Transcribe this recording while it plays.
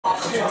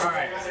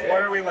Alright,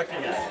 what are we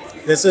looking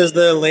at? This is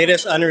the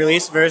latest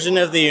unreleased version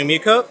of the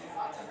Umikot.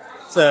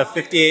 It's a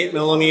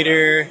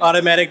 58mm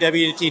automatic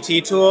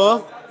WDT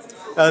tool.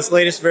 This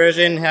latest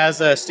version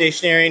has a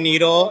stationary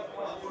needle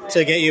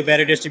to get you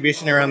better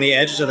distribution around the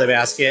edges of the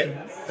basket.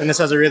 And this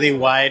has a really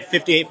wide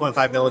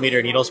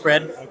 58.5mm needle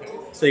spread.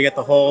 So you get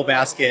the whole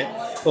basket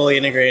fully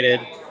integrated.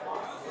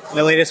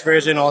 The latest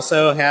version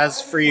also has,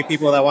 for you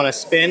people that want to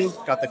spin,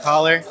 got the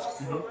collar,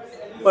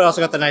 but also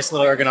got the nice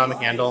little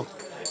ergonomic handle.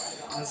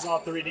 This is all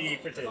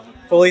 3D printed.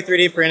 Fully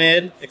 3D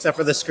printed, except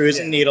for the screws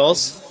and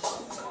needles.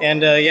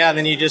 And yeah,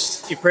 then you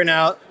print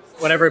out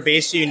whatever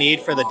base you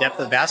need for the depth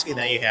of basket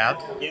that you have.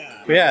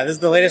 Yeah. But yeah, this is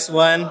the latest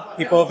one.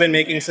 People have been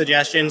making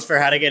suggestions for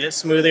how to get it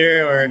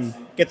smoother or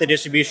get the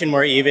distribution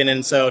more even,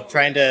 and so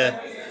trying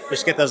to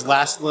just get those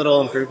last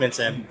little improvements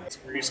in.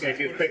 We're just going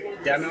to do a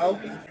quick demo.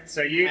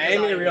 So you I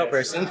am a real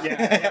person.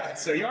 Yeah.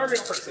 So you're a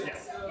real person,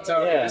 yeah.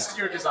 So this is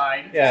your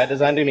design. Yeah,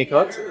 designed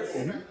Umikot.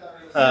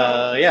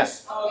 Yeah.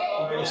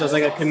 It's just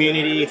like a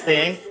community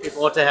thing.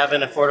 People want to have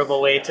an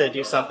affordable way to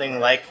do something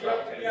like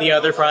the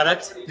other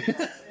product.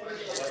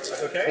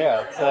 Okay.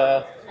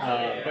 Yeah.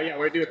 But yeah,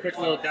 we're gonna do a quick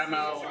little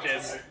demo, which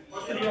is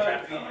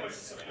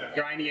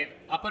grinding it.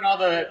 I'll put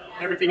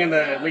everything in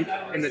the link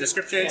in the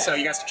description, so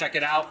you guys can check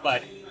it out.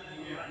 But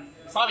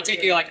it'll probably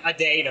take you like a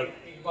day to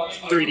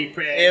 3D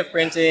print, day of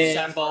printing,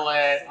 assemble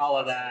it, all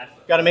of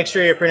that. Got to make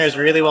sure your printer is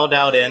really well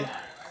dialed in.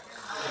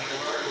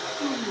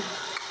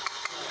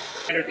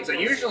 So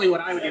usually what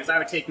I would do is I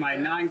would take my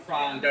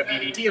 9-prong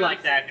WDT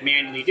like that and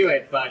manually do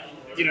it, but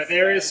you know,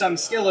 there is some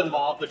skill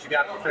involved, but you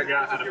have to figure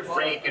out how to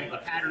break and the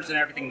patterns and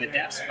everything, the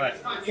depths. But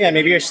yeah,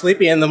 maybe you're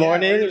sleepy in the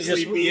morning. You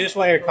just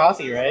want your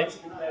coffee, right?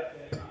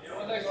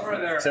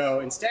 So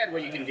instead,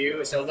 what you can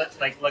do is look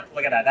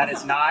at that. That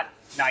is not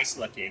nice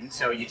looking.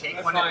 So you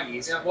take one of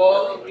these.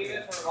 I'll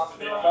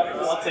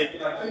take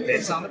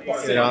this on the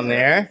board. Put it on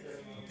there.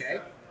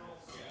 Okay.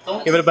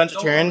 Give it a bunch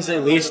of turns,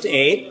 at least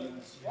 8.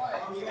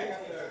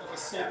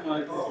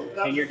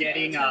 And you're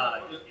getting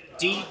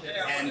deep,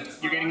 and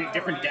you're getting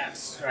different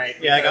depths, right?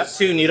 Yeah, I got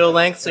 2 needle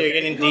lengths, so you're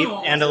getting deep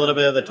and a little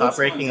bit of the top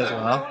breaking as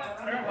well.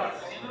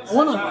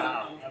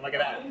 Wow, look at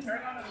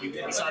that.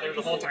 You saw there was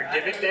a whole entire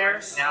divot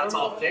there. Now it's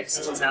all fixed.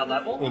 It's now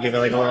level. You give it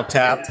like a little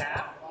tap.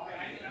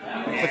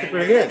 Looking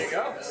pretty good. There you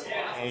go.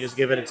 And you just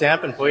give it a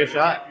tap and pull your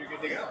shot. You're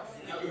good to go.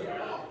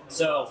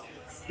 So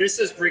this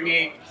is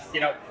bringing,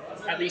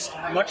 at least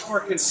much more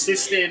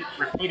consistent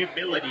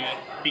repeatability,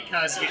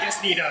 because you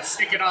just need to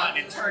stick it on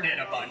and turn it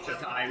a bunch of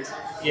times.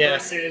 Yeah.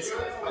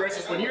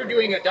 Versus when you're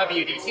doing a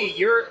WDT,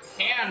 your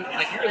hand,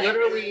 you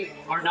literally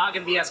are not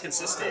going to be as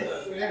consistent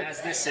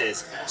as this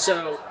is.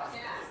 So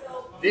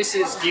this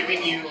is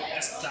giving you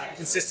just that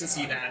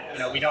consistency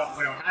that we don't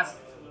have.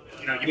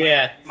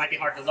 Might be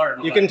hard to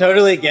learn. You can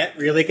totally get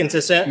really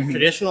consistent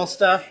traditional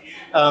stuff,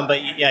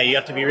 but yeah, you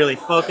have to be really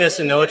focused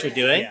and know what you're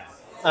doing. Yeah.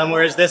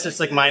 Whereas this, it's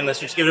like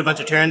mindless. You just give it a bunch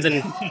of turns,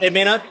 and it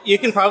may not. You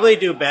can probably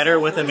do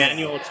better with a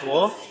manual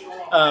tool,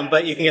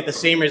 but you can get the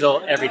same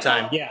result every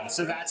time. Yeah,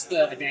 so that's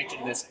the advantage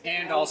of this,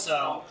 and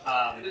also,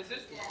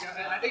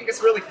 I think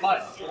it's really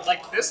fun.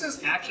 This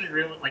is actually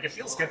really it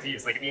feels good to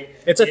use.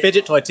 It's a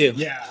fidget toy too.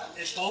 Yeah,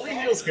 it totally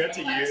feels good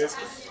to use,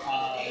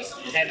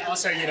 and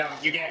also,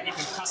 you can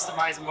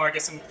customize more,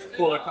 get some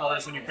cooler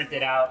colors when you print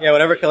it out. Yeah,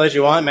 whatever colors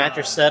you want, match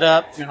your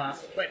setup.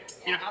 But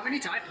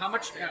how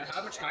much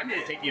time did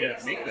it take you to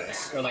make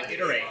this, or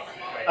iterate?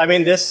 Right? I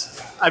mean,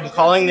 I'm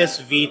calling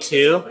this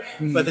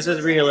V2, but this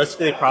is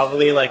realistically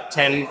probably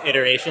 10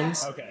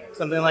 iterations,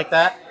 something like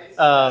that.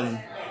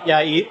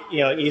 Yeah,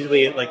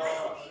 easily a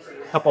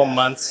couple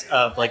months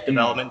of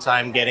development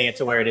time getting it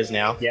to where it is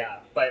now. Yeah,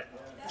 but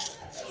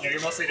you're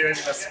mostly doing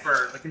this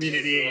for the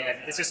community, and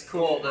it's just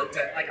cool to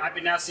I've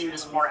been now seeing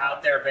this more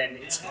out there, but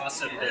it's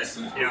awesome to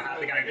have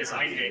the guy who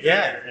designed it.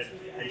 Yeah,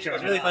 and show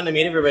it's really fun to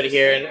meet everybody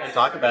here and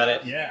talk about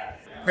it. Yeah.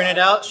 Print it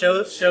out,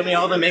 show me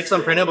all the makes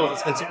on printables.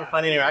 It's been super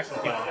fun interaction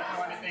with people. I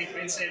want to thank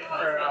Vincent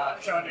for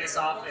showing this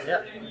off and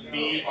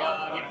coming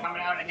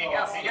out and hang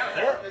out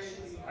there.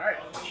 All right,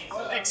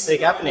 thanks. Stay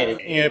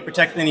caffeinated.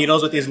 Protect the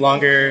needles with these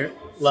longer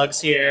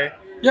lugs here.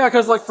 Yeah,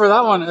 because for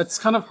that one, it's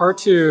kind of hard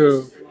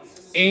to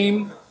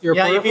aim your.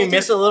 Yeah, if you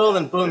miss a little,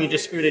 then boom, you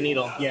just screwed a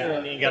needle. Yeah,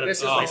 and you got this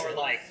is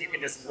where you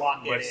can just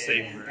walk it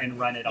in and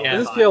run it all the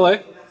time. Is this PLA?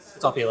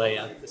 It's all PLA,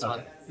 yeah. This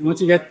one. And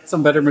once you get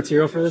some better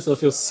material for this, it'll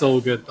feel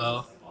so good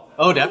though.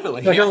 Oh,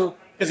 definitely.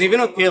 Because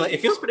even with PLA, it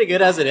feels pretty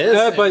good as it is.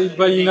 Yeah,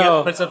 but you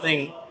know, put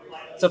something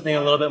a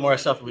little bit more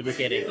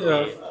self-lubricating.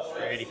 Yeah.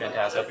 Pretty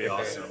fantastic. That'd be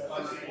awesome.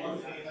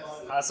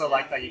 I also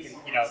like that you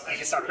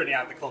can start printing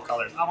out the cool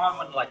colors. I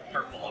want one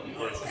purple.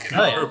 Oh,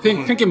 yeah. Or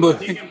pink and blue.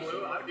 Pink and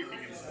blue. I would do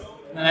pink and blue.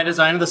 And I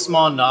designed the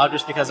small knob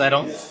just because I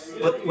don't,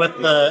 with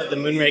the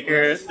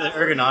Moonraker, the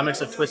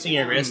ergonomics of twisting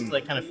your wrist,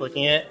 kind of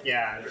flicking it.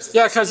 Yeah.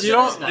 Yeah, because you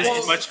don't.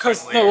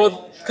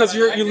 Because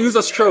you lose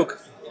a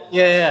stroke.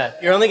 Yeah.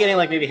 You're only getting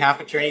like maybe half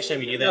a turn each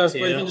time you do that too.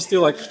 But you can just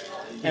do like.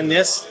 And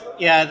this,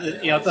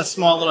 it's a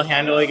small little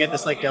handle. You get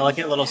this like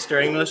delicate little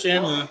stirring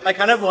motion. I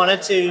kind of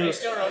wanted to.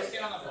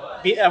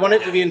 I want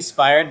it to be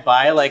inspired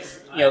by like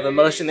the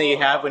motion that you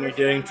have when you're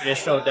doing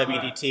traditional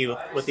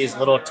WDT with these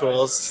little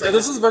tools. Yeah,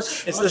 this is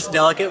it's this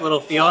delicate little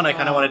feel, and I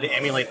kind of wanted to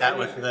emulate that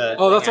with the.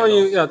 Oh, that's the why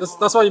handle.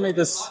 that's why you made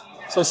this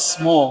so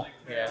small.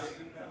 Yeah.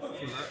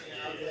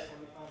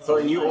 So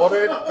you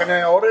ordered? Can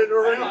I order it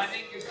already?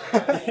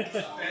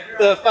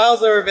 The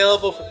files are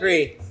available for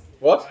free.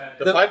 What?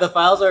 The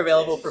files are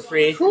available for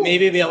free. Cool.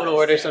 Maybe be able to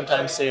order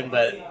sometime soon,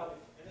 but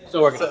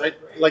still working. So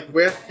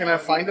where can I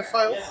find the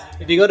files?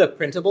 If you go to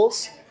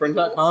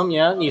printables.com,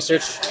 yeah, and you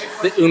search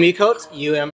the Umikot,